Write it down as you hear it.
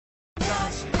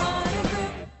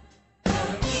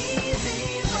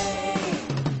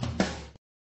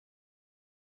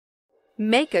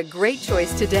Make a great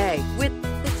choice today with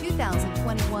the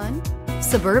 2021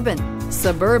 Suburban.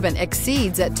 Suburban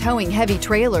exceeds at towing heavy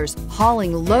trailers,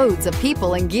 hauling loads of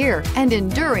people and gear, and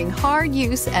enduring hard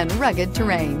use and rugged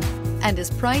terrain, and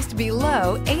is priced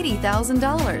below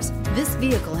 $80,000. This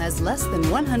vehicle has less than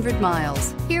 100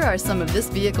 miles. Here are some of this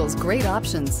vehicle's great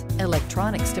options: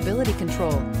 electronic stability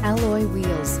control, alloy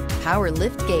wheels, power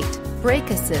lift gate,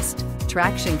 brake assist,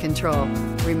 traction control,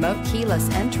 remote keyless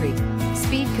entry,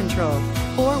 speed control,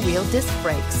 four-wheel disc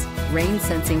brakes, rain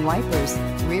sensing wipers,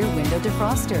 rear window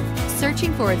defroster.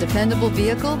 Searching for a dependable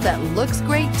vehicle that looks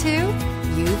great too?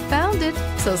 You found it,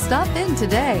 so stop in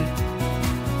today.